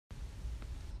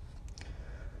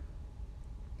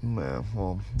Yeah,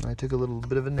 well, I took a little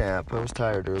bit of a nap. I was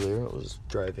tired earlier. I was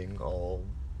driving all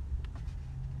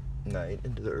night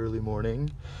into the early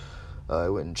morning. I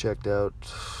went and checked out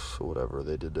whatever.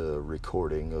 They did a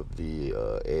recording of the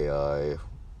AI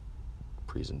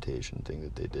presentation thing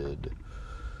that they did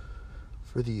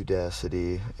for the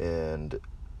Udacity, and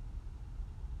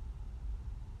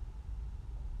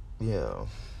yeah,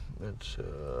 it's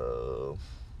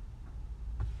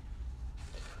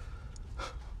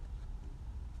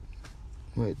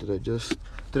wait, did I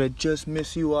just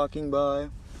miss you walking by?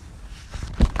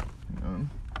 Hang on.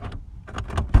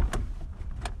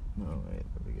 Oh wait,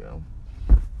 there we go.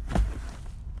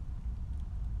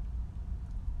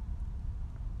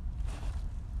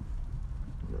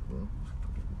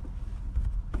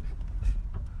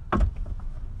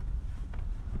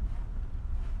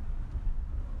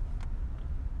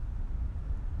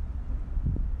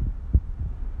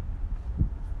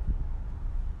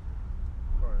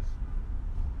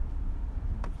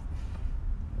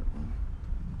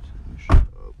 Shut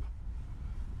up.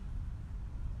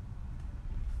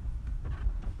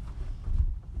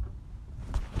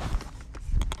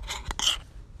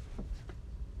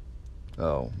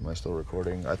 Oh, am I still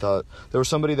recording? I thought there was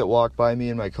somebody that walked by me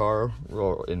in my car,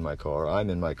 or in my car. I'm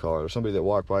in my car. There's somebody that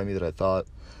walked by me that I thought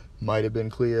might have been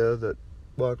Clea that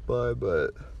walked by,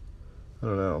 but I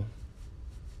don't know.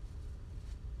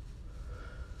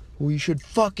 We should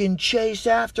fucking chase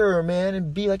after her, man,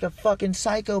 and be like a fucking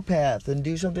psychopath and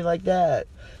do something like that.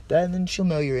 Then she'll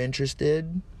know you're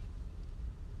interested.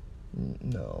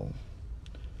 No.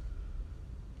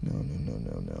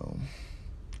 No.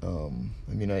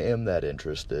 I mean, I am that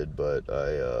interested, but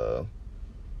I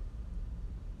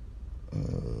don't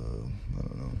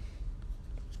know.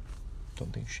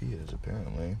 Don't think she is,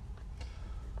 apparently.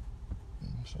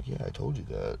 It's like, yeah, I told you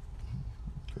that.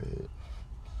 Great.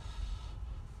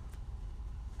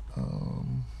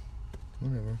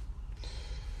 Whatever.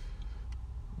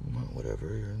 Well, whatever,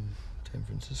 you're in San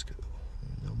Francisco.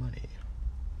 No money.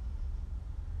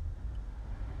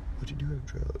 But you do have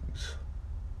drugs.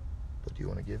 But do you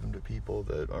want to give them to people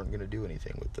that aren't going to do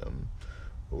anything with them?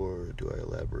 Or do I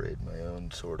elaborate my own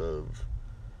sort of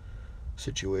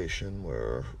situation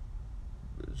where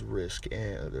there's risk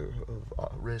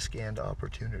and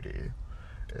opportunity?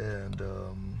 And,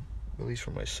 at least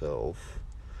for myself,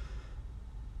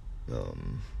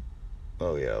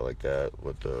 oh yeah, like that,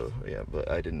 but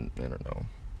I don't know.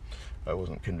 I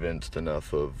wasn't convinced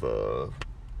enough of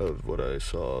what I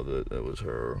saw that it was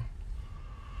her.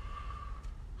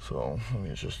 So, I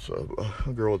mean, it's just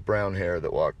a girl with brown hair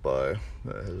that walked by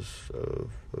that has a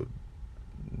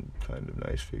kind of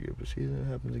nice figure. But see, that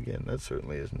happens again. That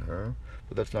certainly isn't her.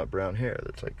 But that's not brown hair.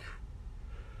 That's like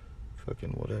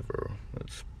fucking whatever.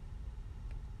 That's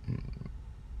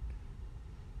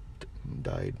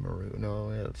dyed maroon.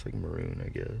 No, yeah, it's like maroon, I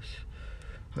guess.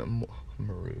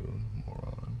 Maroon,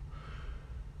 moron.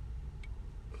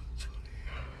 That's funny.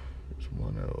 There's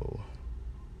 1-0.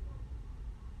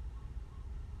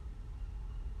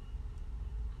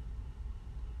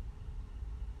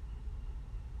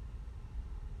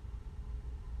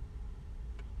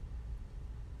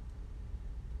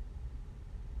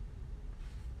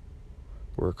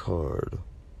 Work hard.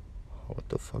 What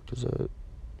the fuck is that?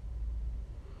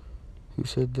 Who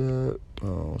said that?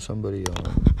 Oh, somebody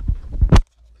on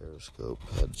Periscope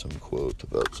had some quote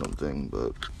about something,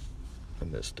 but I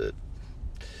missed it.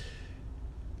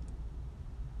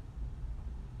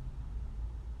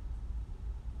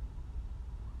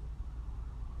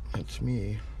 It's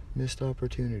me. Missed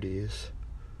opportunities.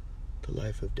 The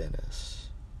life of Dennis.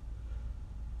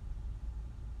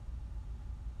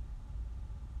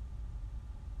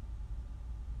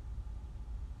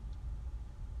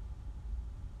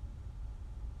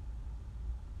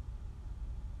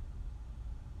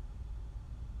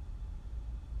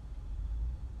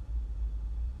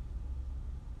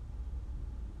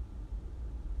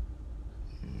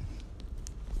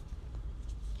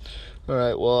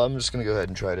 Alright, well, I'm just going to go ahead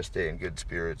and try to stay in good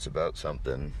spirits about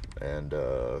something. And,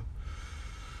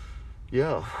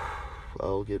 yeah,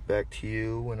 I'll get back to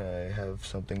you when I have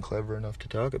something clever enough to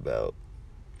talk about.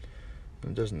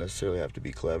 It doesn't necessarily have to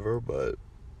be clever, but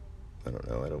I don't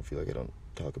know. I don't feel like I don't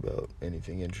talk about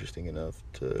anything interesting enough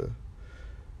to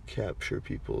capture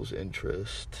people's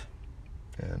interest.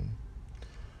 And,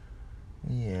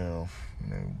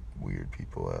 weird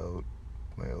people out.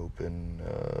 My open,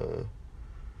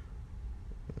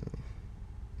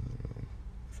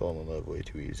 fall in love way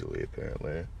too easily,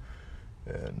 apparently.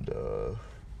 And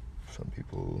some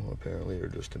people apparently are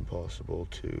just impossible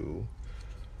to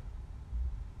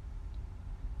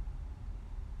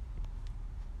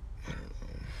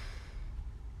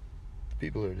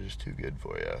people are just too good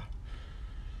for you.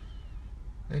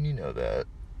 And you know that.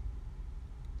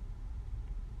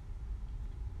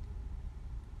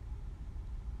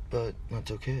 But that's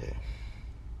okay.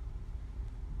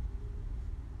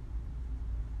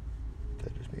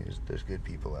 That just means there's good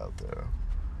people out there.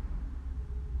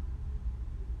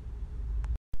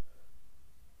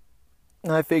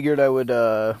 I figured I would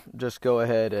just go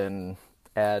ahead and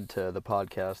add to the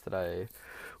podcast that I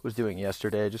was doing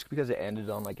yesterday, just because it ended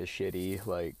on like a shitty,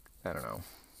 like, I don't know,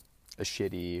 a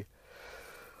shitty,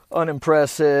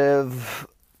 unimpressive,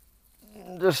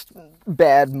 just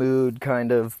bad mood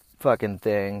kind of fucking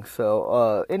thing.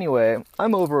 So anyway,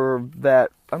 I'm over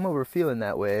feeling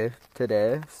that way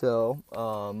today. So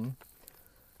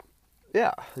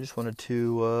yeah, I just wanted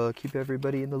to keep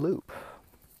everybody in the loop.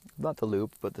 Not the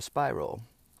loop, but the spiral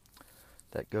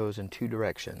that goes in two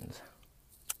directions.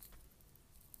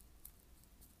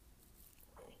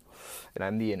 And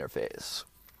I'm the interface.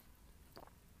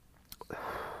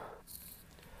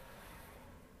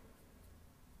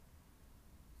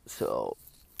 So,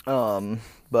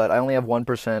 but I only have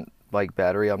 1% like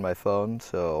battery on my phone,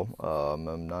 so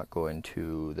I'm not going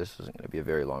to, this isn't going to be a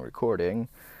very long recording,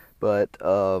 but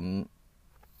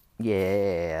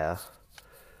yeah.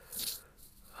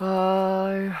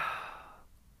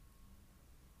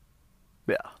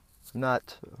 Yeah,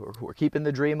 we're keeping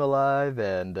the dream alive,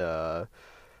 and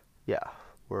yeah,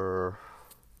 we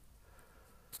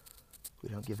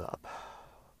don't give up.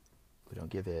 We don't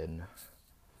give in.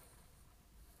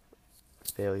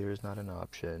 Failure is not an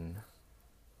option.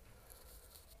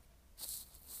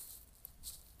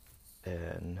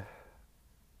 And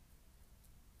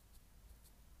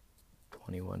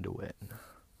 21 to win.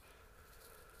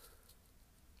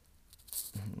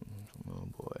 Oh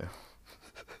boy.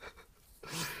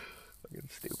 Fucking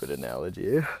stupid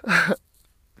analogy.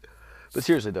 But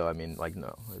seriously though, I mean, like,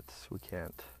 no, we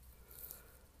can't.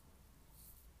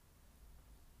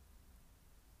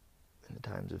 In the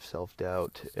times of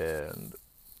self-doubt and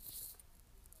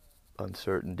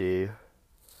uncertainty,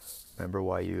 remember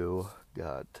why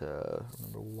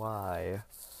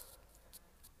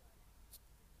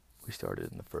we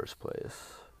started in the first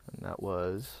place. And that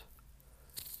was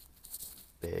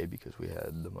because we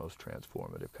had the most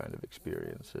transformative kind of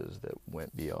experiences that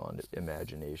went beyond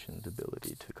imagination's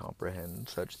ability to comprehend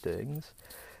such things.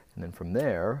 And then from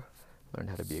there,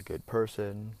 learned how to be a good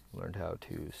person, learned how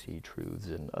to see truths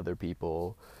in other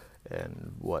people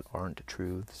and what aren't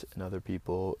truths in other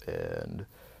people. And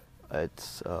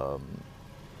it's, I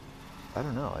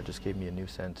don't know, it just gave me a new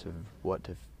sense of what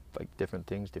to, like, different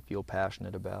things to feel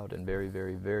passionate about, and very,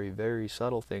 very, very, very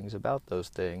subtle things about those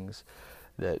things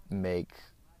that make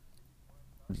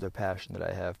the passion that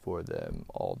I have for them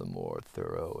all the more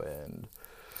thorough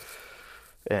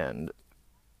and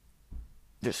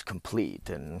just complete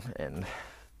and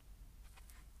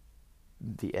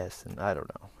the essence. I don't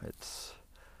know. It's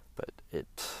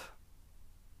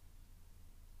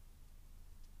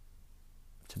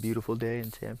a beautiful day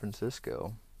in San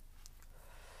Francisco.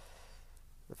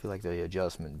 I feel like the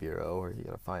Adjustment Bureau, where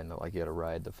you gotta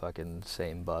ride the fucking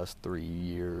same bus for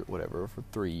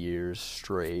 3 years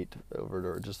straight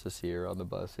over just to see her on the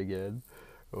bus again,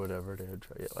 or whatever.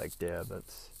 Like, damn,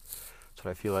 that's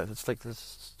what I feel like. It's like this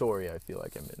story I feel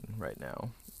like I'm in right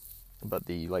now. But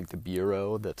the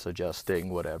bureau that's adjusting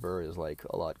whatever is like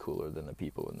a lot cooler than the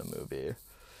people in the movie.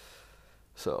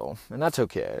 So, and that's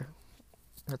okay.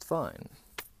 That's fine.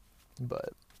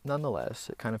 But nonetheless,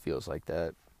 it kind of feels like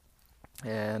that.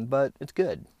 But it's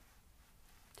good.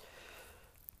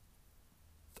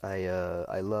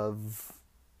 I love,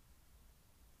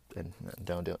 and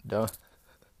don't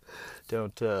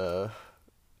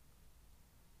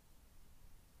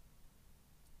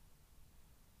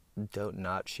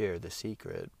not share the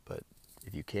secret, but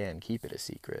if you can, keep it a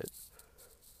secret.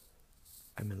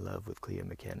 I'm in love with Clea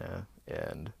McKenna,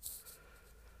 and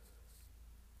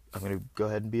I'm going to go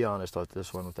ahead and be honest about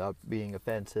this one without being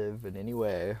offensive in any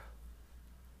way.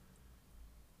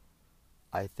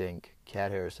 I think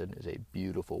Kat Harrison is a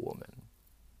beautiful woman.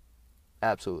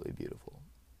 Absolutely beautiful.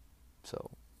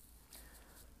 So,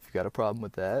 if you got a problem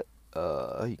with that,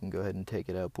 you can go ahead and take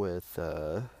it up with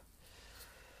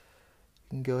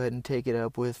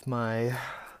my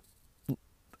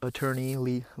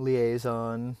attorney,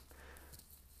 liaison,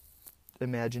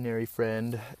 imaginary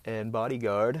friend, and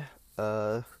bodyguard,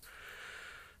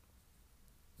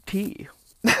 T.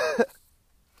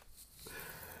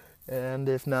 And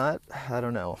if not, I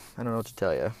don't know what to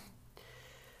tell you.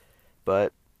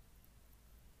 But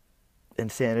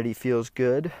insanity feels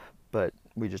good, but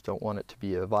we just don't want it to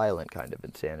be a violent kind of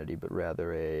insanity, but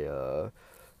rather a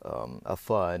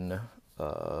fun,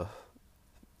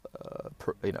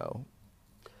 you know,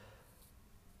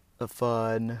 a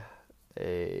fun,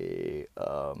 a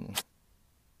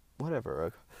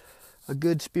whatever, a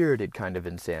good-spirited kind of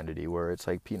insanity where it's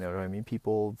like, you know what I mean,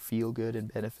 people feel good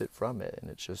and benefit from it, and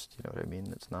it's just, you know what I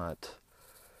mean, it's not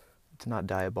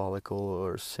diabolical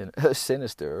or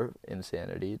sinister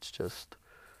insanity. It's just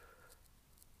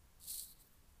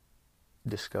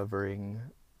discovering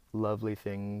lovely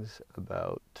things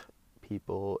about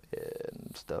people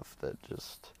and stuff that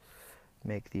just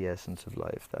make the essence of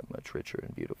life that much richer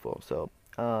and beautiful. So,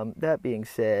 that being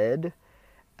said,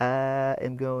 I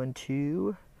am going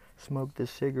to smoke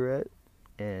this cigarette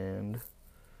and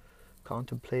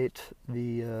contemplate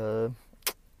the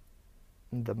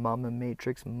Mama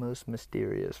Matrix Most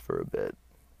Mysterious for a bit.